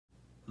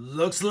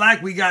Looks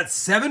like we got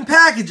 7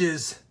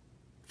 packages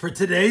for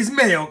today's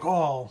mail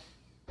call.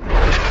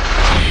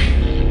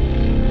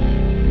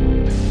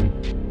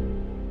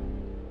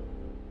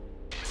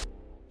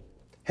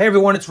 Hey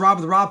everyone, it's Rob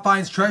with Rob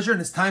Finds Treasure,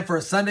 and it's time for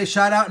a Sunday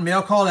shout out and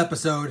mail call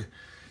episode.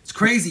 It's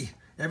crazy.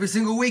 Every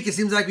single week it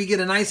seems like we get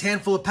a nice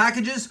handful of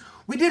packages.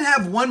 We did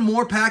have one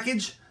more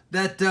package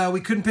that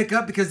we couldn't pick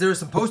up because there was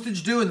some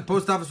postage due and the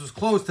post office was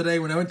closed today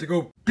when I went to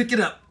go pick it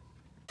up.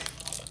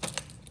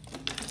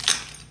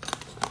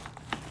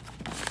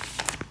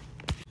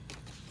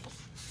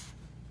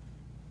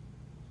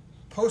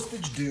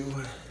 Postage due.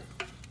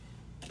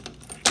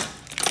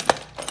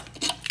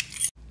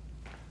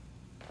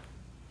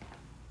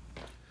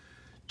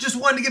 Just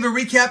wanted to give a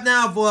recap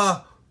now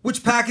of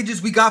which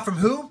packages we got from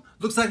who.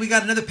 Looks like we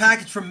got another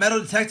package from Metal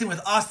Detecting with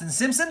Austin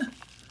Simpson.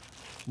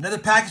 Another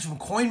package from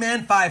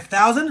Coinman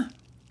 5000.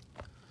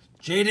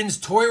 Jayden's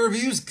Toy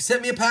Reviews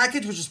sent me a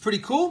package, which is pretty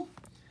cool.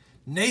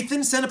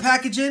 Nathan sent a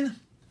package in.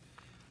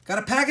 Got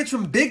a package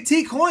from Big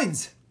T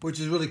Coins, which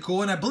is really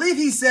cool. And I believe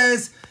he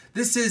says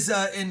this is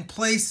in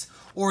place,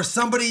 or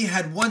somebody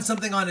had won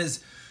something on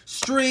his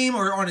stream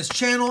or on his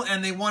channel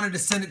and they wanted to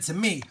send it to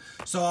me.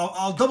 So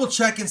I'll double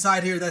check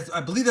inside here. I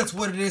believe that's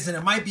what it is, and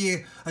it might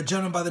be a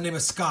gentleman by the name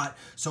of Scott.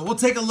 So we'll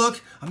take a look.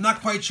 I'm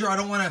not quite sure. I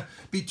don't want to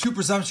be too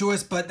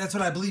presumptuous, but that's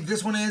what I believe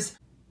this one is.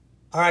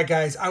 All right,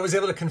 guys, I was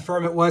able to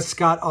confirm it was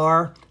Scott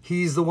R.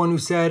 He's the one who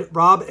said,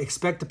 Rob,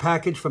 expect a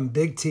package from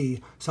Big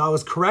T. So I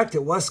was correct.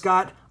 It was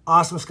Scott.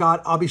 Awesome,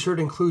 Scott. I'll be sure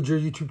to include your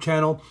YouTube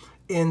channel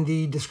in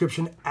the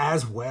description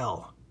as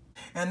well.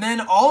 And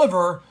then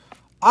Oliver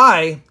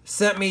I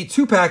sent me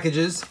 2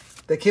 packages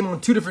that came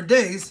on 2 different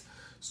days.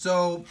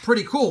 So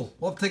pretty cool.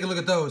 We'll have to take a look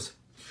at those.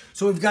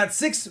 So we've got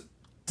 6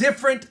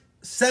 different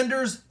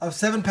senders of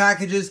 7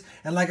 packages.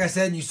 And like I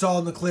said, you saw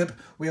in the clip,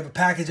 we have a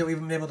package that we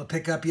haven't been able to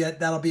pick up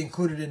yet. That'll be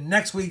included in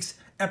next week's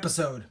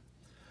episode.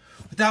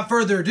 Without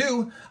further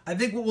ado, I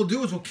think what we'll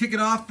do is we'll kick it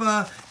off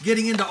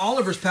getting into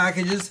Oliver's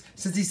packages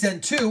since he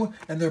sent 2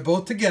 and they're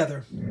both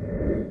together.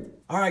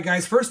 All right,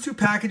 guys, first 2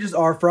 packages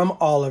are from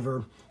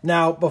Oliver.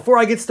 Now, before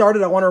I get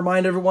started, I want to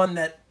remind everyone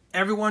that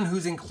everyone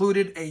who's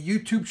included a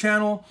YouTube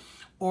channel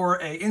or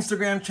an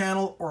Instagram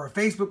channel or a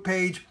Facebook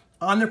page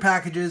on their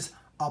packages,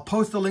 I'll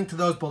post a link to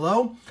those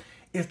below.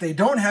 If they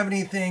don't have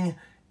anything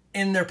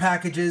in their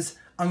packages,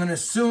 I'm going to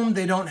assume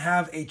they don't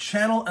have a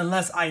channel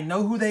unless I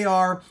know who they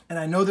are and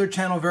I know their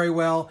channel very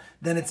well.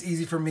 Then it's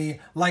easy for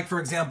me. Like, for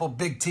example,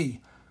 Big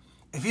T.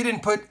 If he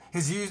didn't put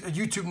his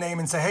YouTube name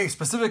and say, hey,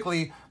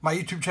 specifically, my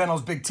YouTube channel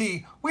is Big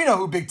T, we know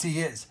who Big T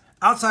is.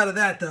 Outside of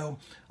that, though,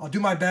 I'll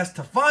do my best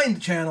to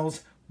find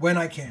channels when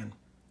I can.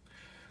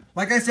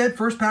 Like I said,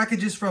 first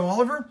package is from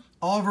Oliver.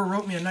 Oliver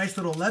wrote me a nice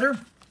little letter.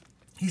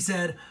 He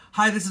said,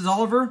 hi, this is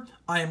Oliver.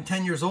 I am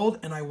 10 years old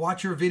and I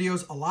watch your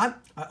videos a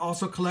lot. I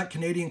also collect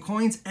Canadian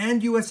coins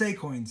and USA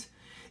coins.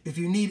 If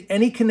you need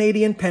any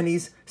Canadian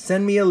pennies,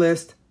 send me a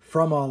list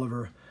from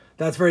Oliver.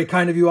 That's very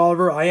kind of you,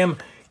 Oliver. I am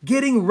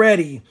getting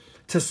ready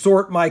to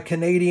sort my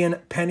Canadian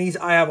pennies.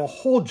 I have a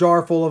whole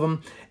jar full of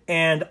them.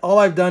 And all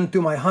I've done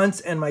through my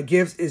hunts and my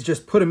gifts is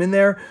just put them in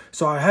there.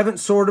 So I haven't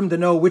sorted them to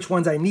know which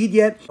ones I need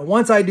yet.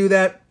 Once I do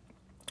that,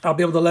 I'll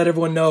be able to let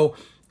everyone know,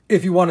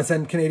 if you want to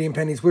send Canadian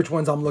pennies, which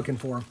ones I'm looking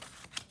for.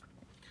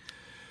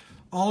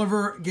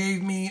 Oliver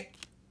gave me,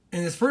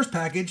 in his first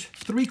package,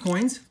 3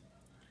 coins.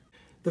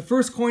 The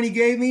first coin he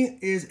gave me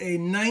is a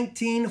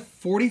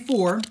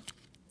 1944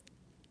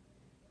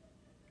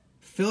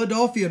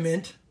 Philadelphia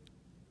Mint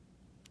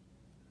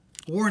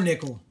war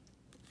nickel.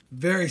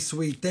 Very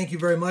sweet. Thank you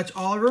very much,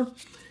 Oliver.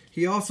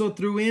 He also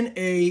threw in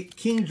a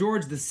King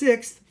George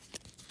VI,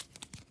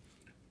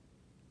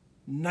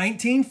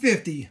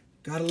 1950.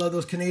 Gotta love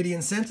those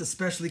Canadian cents,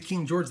 especially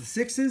King George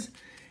VI's,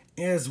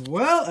 as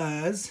well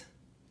as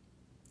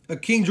a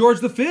King George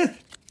V.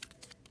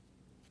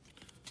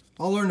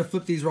 I'll learn to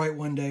flip these right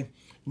one day.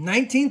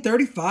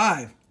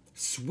 1935.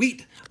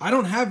 Sweet. I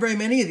don't have very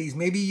many of these,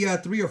 maybe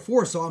 3 or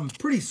 4, so I'm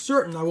pretty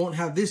certain I won't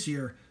have this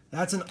year.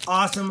 That's an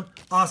awesome,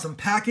 awesome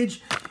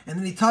package. And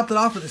then he topped it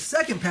off with a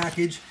second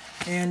package.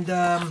 And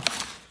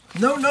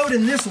no note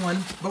in this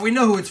one, but we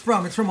know who it's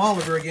from. It's from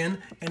Oliver again.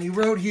 And he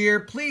wrote here,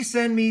 please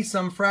send me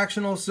some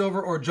fractional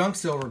silver or junk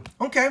silver.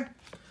 Okay,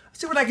 let's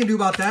see what I can do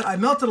about that. I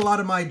melted a lot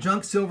of my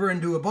junk silver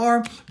into a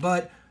bar,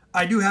 but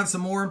I do have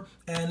some more.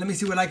 And let me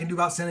see what I can do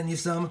about sending you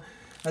some.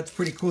 That's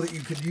pretty cool that you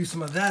could use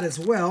some of that as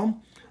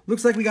well.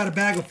 Looks like we got a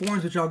bag of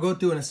forms, which I'll go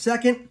through in a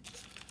second.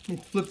 Let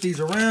me flip these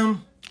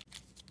around.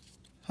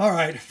 All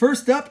right,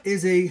 first up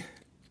is a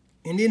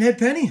Indian head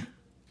penny.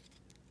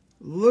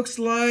 Looks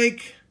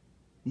like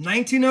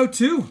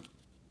 1902.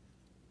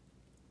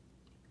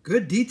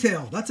 Good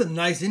detail. That's a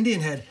nice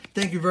Indian head.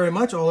 Thank you very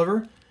much,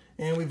 Oliver.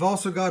 And we've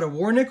also got a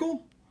war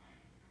nickel.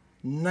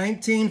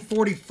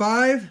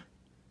 1945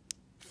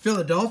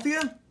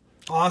 Philadelphia.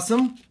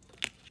 Awesome.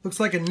 Looks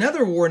like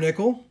another war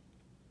nickel.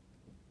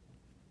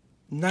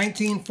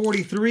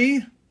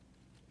 1943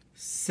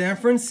 San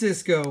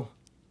Francisco.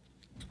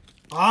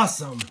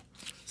 Awesome.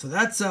 So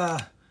that's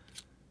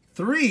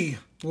 3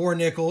 war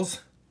nickels,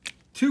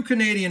 2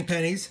 Canadian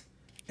pennies,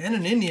 And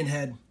an Indian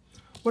head.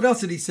 What else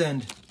did he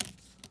send?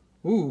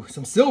 Ooh,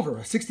 some silver.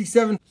 A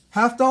 67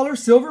 $half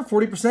silver,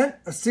 40%.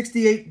 A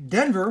 68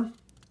 Denver.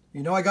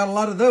 You know I got a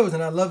lot of those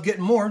and I love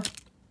getting more.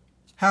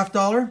 $half.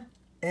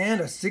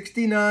 And a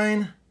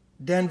 69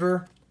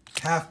 Denver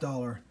 $half.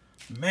 Man,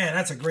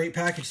 that's a great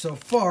package so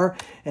far.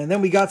 And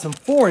then we got some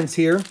foreigns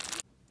here.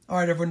 All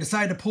right, everyone,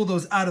 decided to pull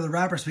those out of the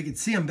wrapper so we could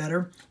see them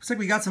better. Looks like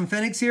we got some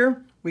Pfennigs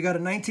here. We got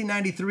a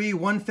 1993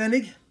 1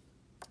 Pfennig.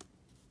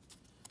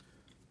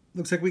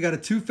 Looks like we got a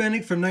 2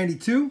 Pfennig from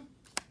 92.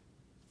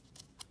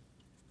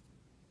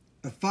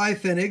 A 5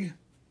 Pfennig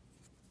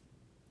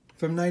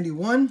from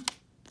 91.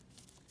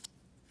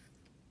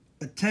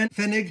 A 10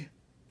 Pfennig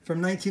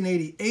from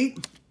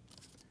 1988.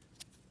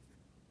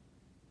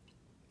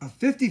 A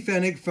 50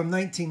 Pfennig from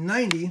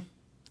 1990.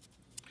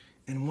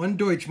 And 1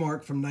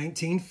 Deutschmark from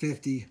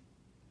 1950.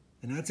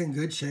 And that's in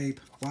good shape.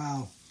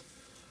 Wow.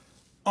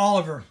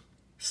 Oliver,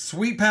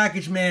 sweet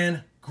package,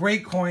 man.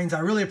 Great coins. I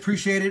really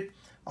appreciate it.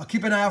 I'll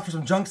keep an eye out for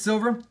some junk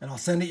silver, and I'll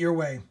send it your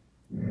way.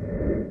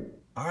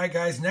 All right,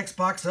 guys. Next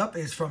box up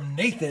is from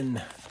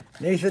Nathan.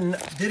 Nathan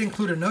did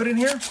include a note in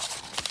here.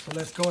 So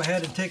let's go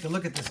ahead and take a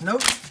look at this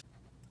note.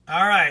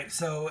 All right.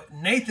 So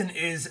Nathan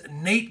is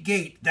Nate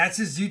Gate. That's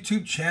his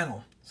YouTube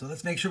channel. So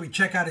let's make sure we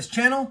check out his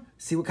channel,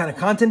 see what kind of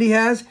content he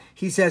has.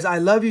 He says, I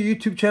love your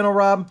YouTube channel,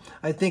 Rob.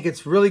 I think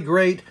it's really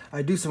great.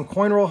 I do some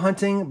coin roll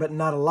hunting, but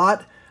not a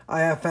lot. I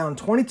have found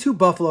 22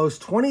 buffaloes,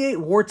 28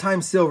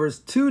 wartime silvers,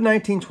 2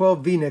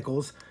 1912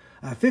 V-nickels,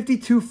 a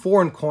 52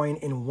 foreign coin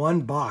in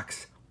 1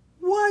 box.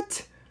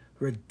 What?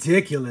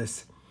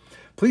 Ridiculous.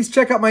 Please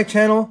check out my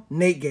channel,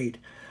 Nate Gate.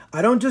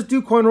 I don't just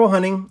do coin roll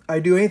hunting. I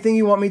do anything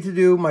you want me to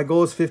do. My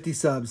goal is 50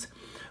 subs.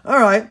 All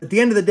right, at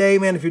the end of the day,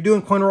 man, if you're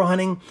doing coin roll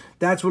hunting,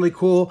 that's really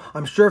cool.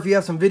 I'm sure if you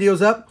have some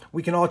videos up,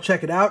 we can all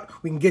check it out.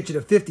 We can get you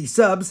to 50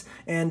 subs,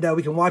 and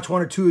we can watch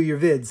 1 or 2 of your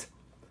vids.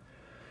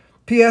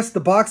 P.S. The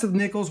box of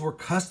nickels were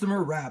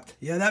customer wrapped.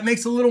 Yeah, that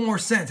makes a little more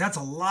sense. That's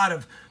a lot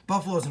of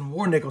buffaloes and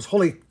war nickels.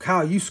 Holy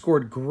cow, you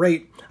scored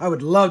great. I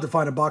would love to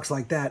find a box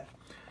like that.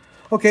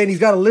 Okay, and he's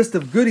got a list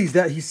of goodies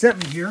that he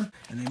sent me here,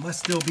 and they must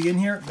still be in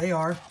here. They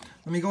are.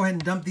 Let me go ahead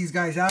and dump these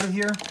guys out of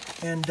here,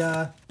 and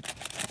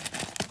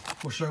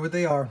we'll show you what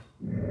they are.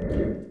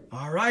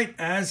 All right,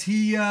 as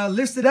he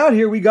listed out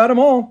here, we got them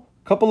all.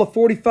 A couple of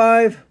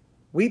 45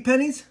 wheat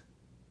pennies,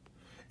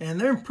 and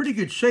they're in pretty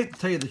good shape, to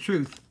tell you the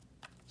truth.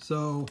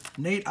 So,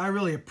 Nate, I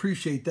really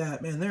appreciate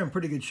that. Man, they're in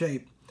pretty good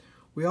shape.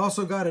 We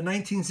also got a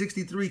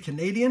 1963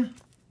 Canadian.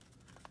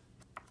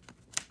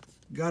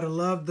 Gotta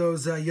love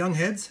those young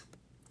heads.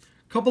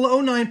 A couple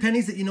of 09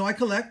 pennies that you know I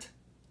collect.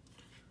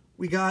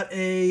 We got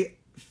a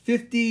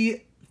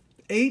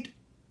 58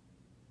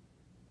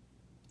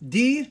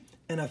 D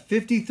and a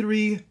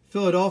 53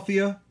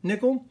 Philadelphia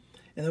nickel.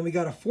 And then we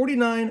got a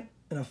 49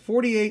 and a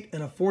 48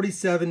 and a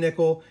 47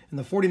 nickel. And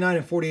the 49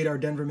 and 48 are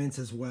Denver mints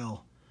as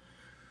well.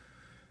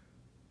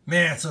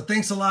 Man, so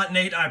thanks a lot,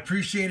 Nate. I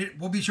appreciate it.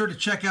 We'll be sure to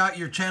check out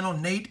your channel,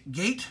 Nate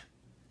Gate.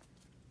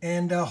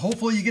 And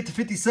hopefully you get to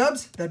 50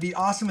 subs. That'd be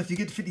awesome if you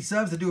get to 50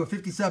 subs to do a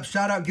 50 sub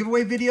shout out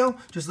giveaway video.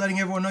 Just letting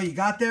everyone know you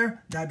got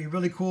there. That'd be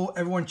really cool.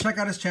 Everyone check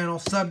out his channel.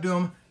 Sub to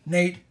him.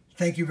 Nate,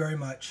 thank you very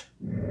much.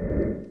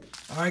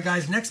 All right,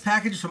 guys. Next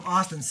package is from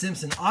Austin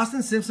Simpson.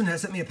 Austin Simpson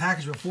has sent me a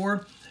package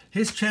before.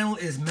 His channel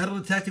is Metal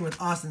Detecting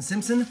with Austin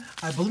Simpson.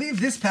 I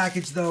believe this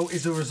package, though,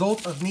 is a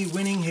result of me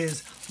winning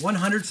his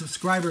 100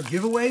 subscriber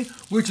giveaway,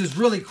 which is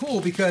really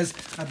cool because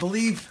I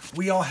believe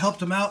we all helped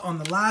him out on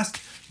the last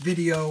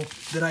video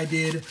that I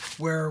did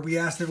where we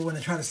asked everyone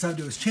to try to sub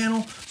to his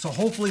channel. So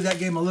hopefully that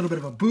gave him a little bit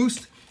of a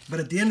boost. But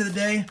at the end of the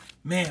day,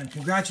 man,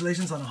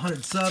 congratulations on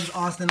 100 subs,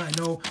 Austin. I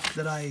know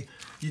that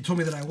you told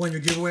me that I won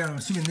your giveaway, and I'm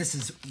assuming this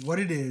is what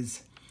it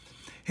is.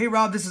 Hey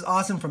Rob, this is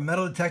Austin from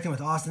Metal Detecting with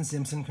Austin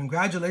Simpson.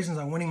 Congratulations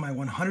on winning my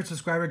 100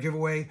 subscriber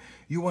giveaway.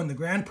 You won the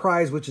grand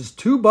prize, which is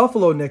 2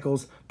 buffalo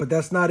nickels, but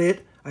that's not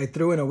it. I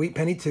threw in a wheat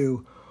penny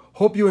too.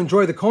 Hope you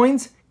enjoy the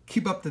coins.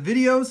 Keep up the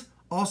videos.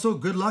 Also,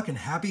 good luck and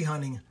happy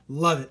hunting.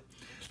 Love it.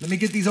 Let me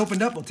get these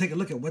opened up. We'll take a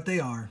look at what they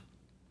are.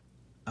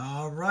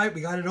 All right,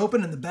 we got it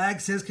open, and the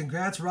bag says,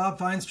 congrats, Rob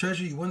Finds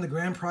Treasure. You won the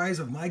grand prize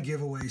of my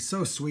giveaway.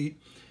 So sweet.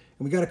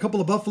 And we got a couple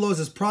of buffaloes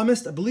as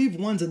promised. I believe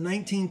one's a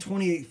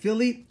 1928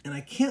 Philly, and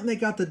I can't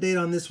make out the date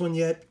on this one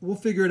yet. We'll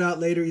figure it out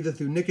later, either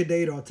through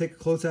Nicodate or I'll take a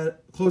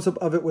close-up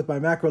of it with my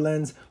macro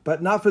lens,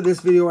 but not for this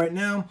video right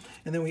now.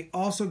 And then we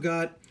also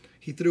got,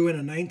 he threw in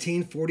a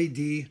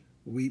 1940D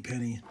wheat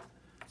penny.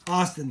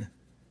 Austin,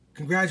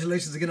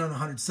 congratulations again on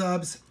 100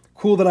 subs.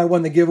 Cool that I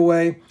won the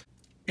giveaway.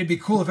 It'd be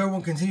cool if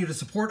everyone continued to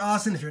support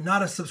Austin. If you're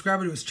not a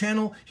subscriber to his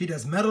channel, he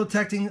does metal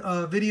detecting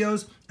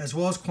videos as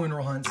well as coin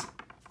roll hunts.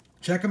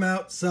 Check him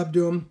out, sub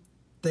to him.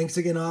 Thanks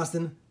again,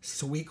 Austin.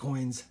 Sweet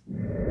coins.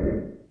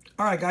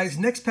 All right, guys,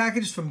 next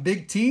package is from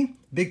Big T.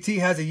 Big T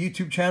has a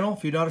YouTube channel.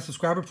 If you're not a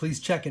subscriber,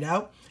 please check it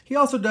out. He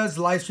also does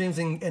live streams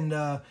and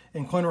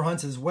coin roll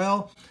hunts as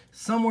well.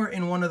 Somewhere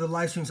in one of the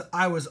live streams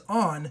I was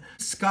on,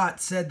 Scott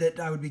said that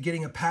I would be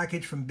getting a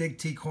package from Big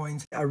T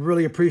Coins. I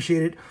really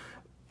appreciate it.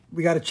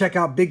 We got to check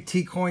out Big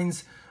T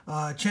Coins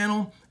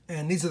channel,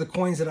 and these are the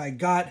coins that I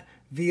got.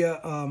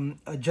 via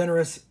a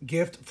generous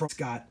gift from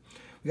Scott.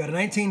 We got a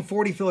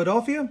 1940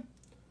 Philadelphia,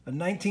 a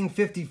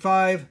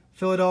 1955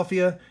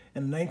 Philadelphia,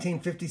 and a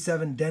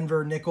 1957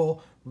 Denver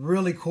nickel.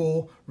 Really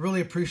cool.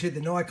 Really appreciate.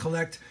 They know I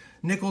collect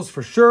nickels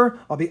for sure.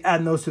 I'll be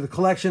adding those to the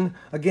collection.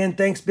 Again,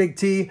 thanks Big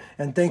T,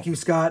 and thank you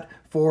Scott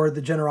for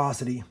the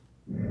generosity.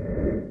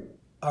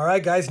 All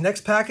right, guys,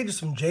 next package is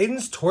from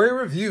Jayden's Toy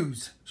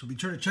Reviews. So be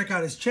sure to check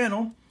out his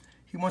channel.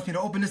 He wants me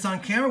to open this on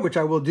camera, which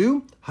I will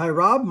do. Hi,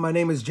 Rob. My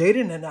name is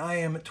Jayden, and I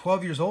am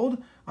 12 years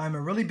old. I'm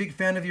a really big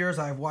fan of yours.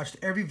 I've watched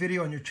every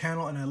video on your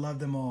channel, and I love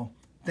them all.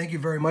 Thank you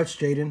very much,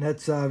 Jayden.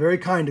 That's very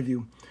kind of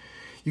you.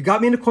 You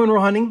got me into coin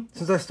roll hunting.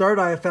 Since I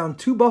started, I have found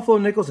 2 Buffalo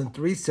nickels and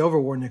 3 Silver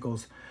War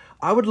nickels.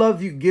 I would love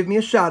if you could give me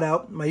a shout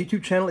out. My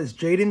YouTube channel is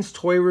Jayden's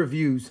Toy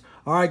Reviews.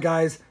 All right,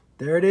 guys,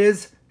 there it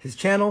is. His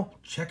channel.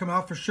 Check him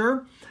out for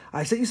sure.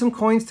 I sent you some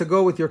coins to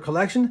go with your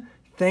collection.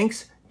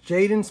 Thanks,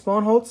 Jayden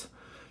Sponholtz.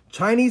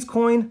 Chinese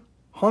coin,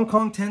 Hong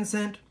Kong 10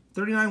 cent,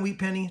 39 wheat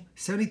penny,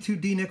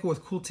 72D nickel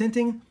with cool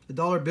tinting, a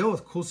dollar bill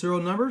with cool serial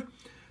number,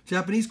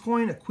 Japanese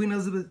coin, a Queen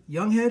Elizabeth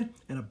Younghead,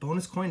 and a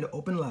bonus coin to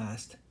open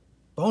last.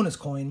 Bonus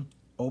coin,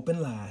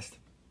 open last.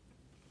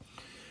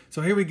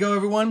 So here we go,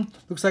 everyone.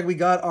 Looks like we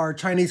got our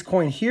Chinese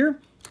coin here.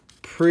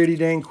 Pretty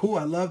dang cool.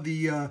 I love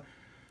the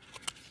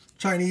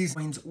Chinese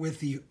coins with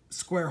the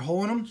square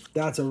hole in them.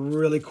 That's a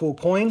really cool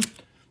coin.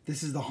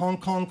 This is the Hong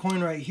Kong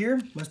coin right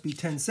here. Must be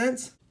 10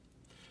 cents.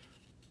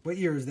 What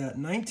year is that?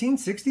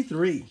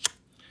 1963.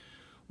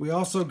 We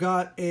also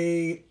got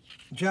a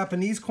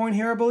Japanese coin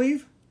here, I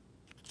believe.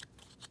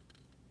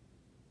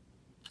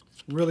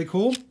 Really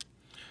cool.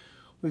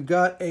 We've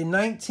got a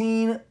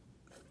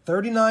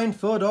 1939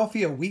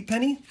 Philadelphia wheat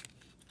penny.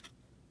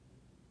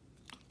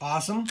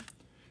 Awesome.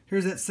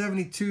 Here's that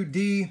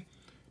 72D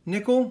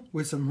nickel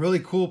with some really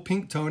cool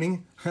pink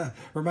toning.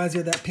 Reminds me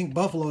of that pink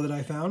buffalo that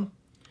I found.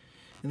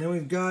 And then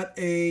we've got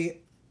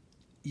a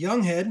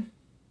Younghead,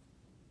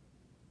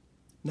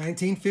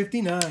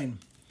 1959.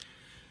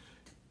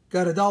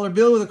 Got a dollar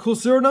bill with a cool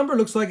serial number.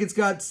 Looks like it's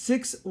got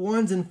 6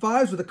 1s and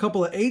 5s with a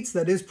couple of 8s.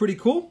 That is pretty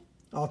cool.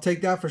 I'll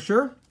take that for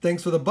sure.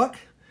 Thanks for the buck.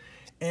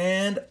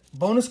 And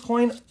bonus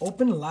coin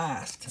open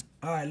last.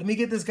 All right, let me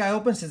get this guy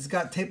open since it's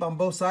got tape on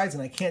both sides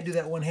and I can't do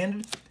that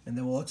one-handed, and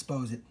then we'll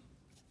expose it.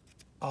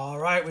 All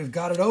right, we've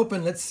got it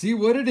open. Let's see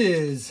what it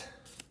is.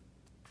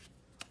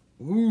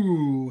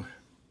 Ooh,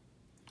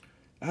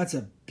 that's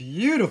a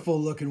beautiful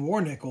looking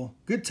war nickel.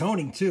 Good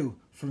toning too,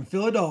 from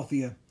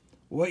Philadelphia.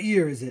 What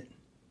year is it?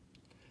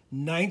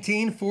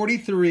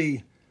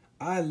 1943.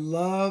 I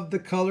love the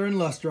color and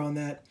luster on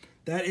that.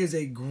 That is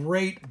a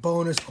great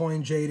bonus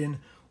coin, Jayden.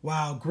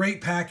 Wow,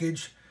 great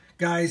package.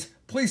 Guys,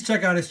 please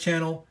check out his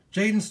channel,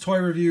 Jayden's Toy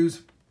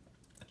Reviews.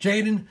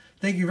 Jayden,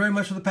 thank you very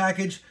much for the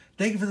package.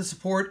 Thank you for the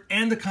support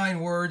and the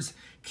kind words.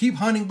 Keep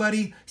hunting,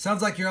 buddy.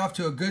 Sounds like you're off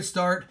to a good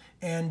start.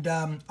 And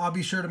I'll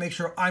be sure to make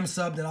sure I'm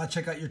subbed and I'll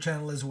check out your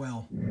channel as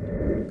well.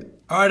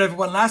 All right,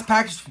 everyone. Last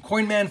package from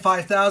Coinman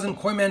 5000.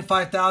 Coinman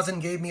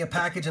 5000 gave me a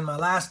package in my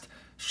last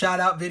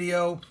shout out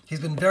video. He's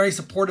been very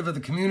supportive of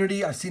the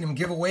community. I've seen him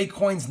give away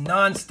coins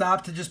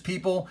non-stop to just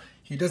people.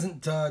 He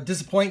doesn't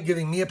disappoint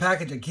giving me a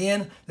package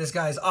again. This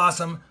guy is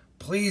awesome.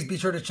 Please be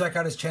sure to check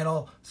out his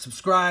channel.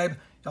 Subscribe.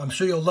 I'm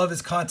sure you'll love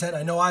his content.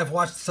 I know I've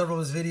watched several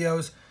of his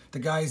videos. The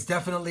guy is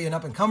definitely an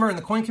up-and-comer in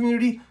the coin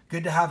community.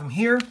 Good to have him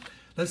here.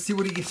 Let's see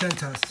what he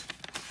sent us.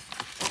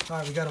 All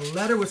right, we got a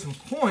letter with some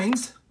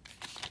coins.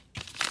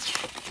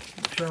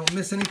 Make sure I don't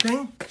miss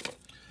anything.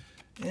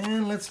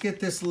 And let's get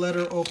this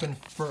letter open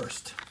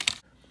first.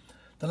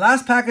 The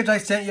last package I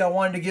sent you, I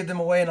wanted to give them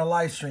away in a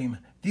live stream.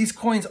 These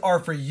coins are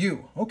for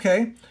you.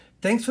 Okay.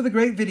 Thanks for the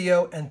great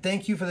video, and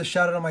thank you for the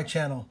shout out on my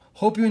channel.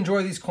 Hope you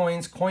enjoy these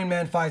coins,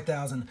 Coinman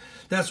 5000.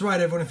 That's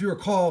right, everyone. If you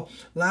recall,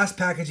 last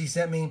package he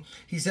sent me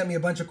a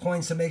bunch of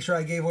coins to make sure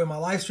I gave away my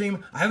live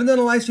stream. I haven't done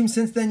a live stream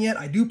since then yet.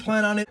 I do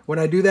plan on it. When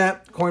I do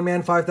that,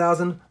 Coinman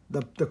 5000,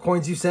 the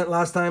coins you sent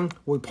last time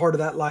will be part of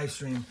that live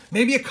stream.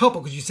 Maybe a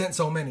couple because you sent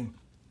so many.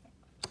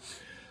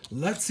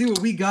 Let's see what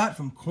we got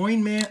from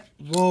Coinman.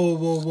 Whoa,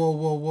 whoa, whoa,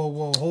 whoa, whoa,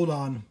 whoa. Hold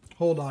on.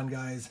 Hold on,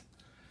 guys.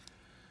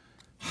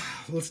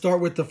 Let's start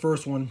with the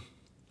first one.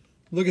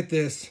 Look at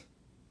this.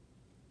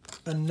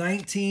 A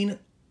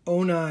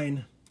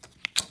 1909.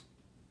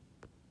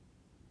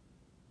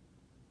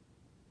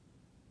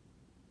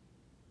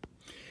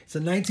 It's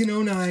a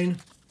 1909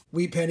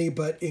 wheat penny,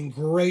 but in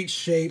great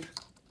shape.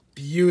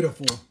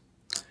 Beautiful.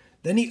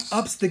 Then he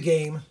ups the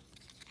game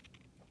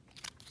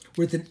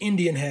with an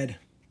Indian head.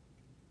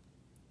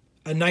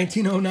 A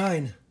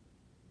 1909.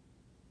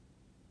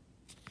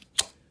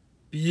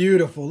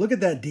 Beautiful. Look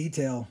at that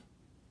detail.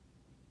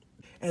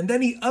 And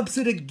then he ups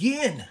it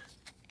again.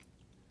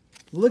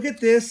 Look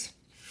at this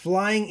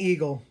Flying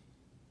Eagle.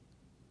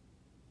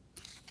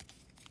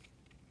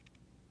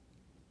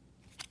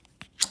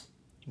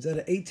 Is that an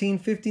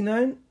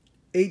 1859?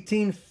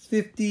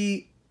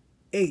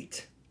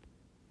 1858.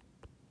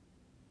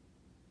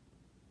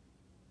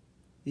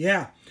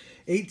 Yeah,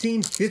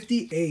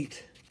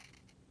 1858.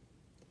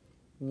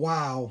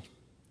 Wow.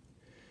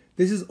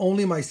 This is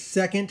only my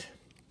second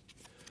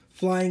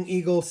Flying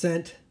Eagle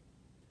scent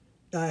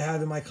I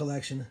have in my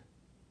collection.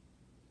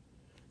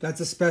 That's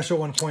a special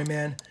one, Coin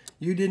Man.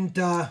 You didn't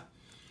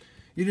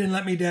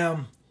let me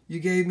down.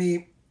 You gave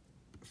me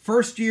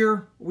first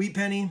year Wheat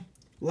Penny,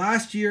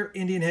 last year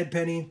Indian Head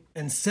Penny,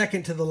 and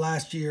second to the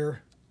last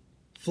year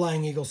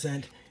Flying Eagle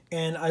scent.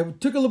 And I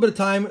took a little bit of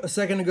time a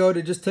second ago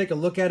to just take a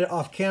look at it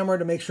off camera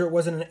to make sure it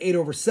wasn't an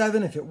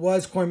 8/7. If it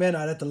was, Coin Man,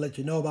 I'd have to let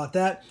you know about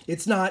that.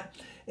 It's not.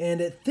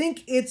 And I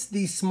think it's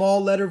the small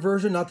letter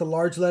version, not the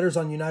large letters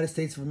on United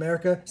States of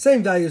America.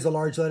 Same value as the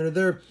large letter.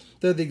 They're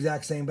the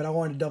exact same, but I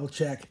wanted to double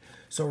check.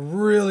 So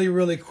really,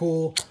 really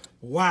cool.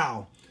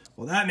 Wow.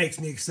 Well, that makes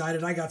me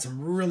excited. I got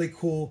some really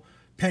cool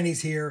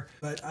pennies here,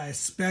 but I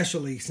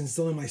especially, since it's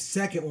only my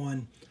second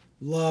one,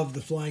 love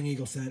the Flying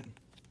Eagle scent.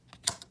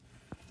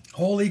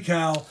 Holy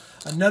cow.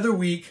 Another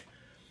week.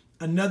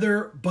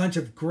 Another bunch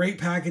of great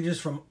packages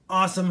from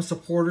awesome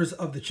supporters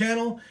of the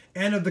channel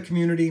and of the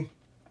community.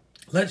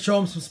 Let's show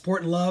them some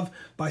support and love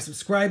by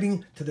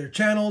subscribing to their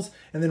channels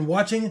and then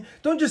watching.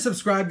 Don't just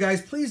subscribe,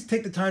 guys. Please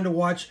take the time to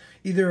watch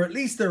either at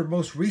least their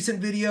most recent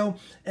video,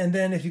 and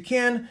then if you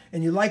can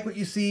and you like what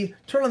you see,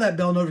 turn on that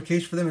bell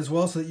notification for them as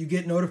well so that you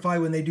get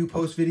notified when they do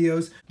post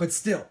videos. But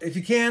still, if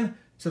you can,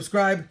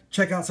 subscribe,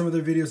 check out some of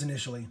their videos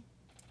initially.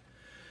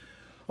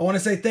 I want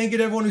to say thank you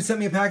to everyone who sent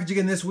me a package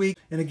again this week.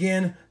 And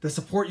again, the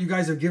support you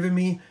guys have given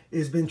me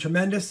has been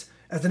tremendous.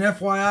 As an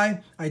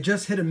FYI, I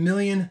just hit 1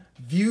 million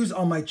views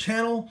on my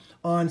channel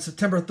on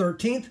September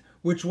 13th,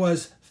 which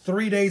was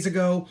 3 days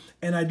ago.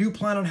 And I do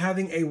plan on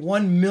having a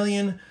 1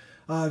 million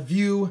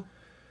view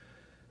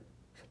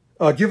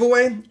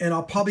giveaway. And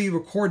I'll probably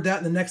record that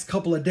in the next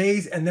couple of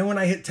days. And then when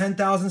I hit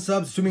 10,000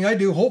 subs, assuming I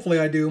do, hopefully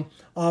I do,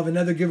 I'll have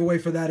another giveaway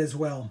for that as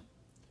well.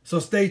 So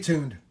stay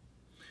tuned.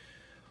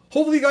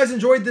 Hopefully you guys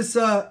enjoyed this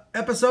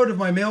episode of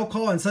my mail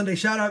call and Sunday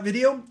shout out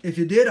video. If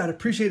you did, I'd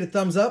appreciate a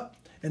thumbs up.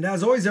 And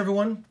as always,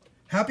 everyone,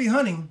 happy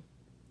hunting,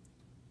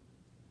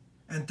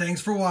 and thanks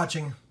for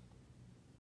watching.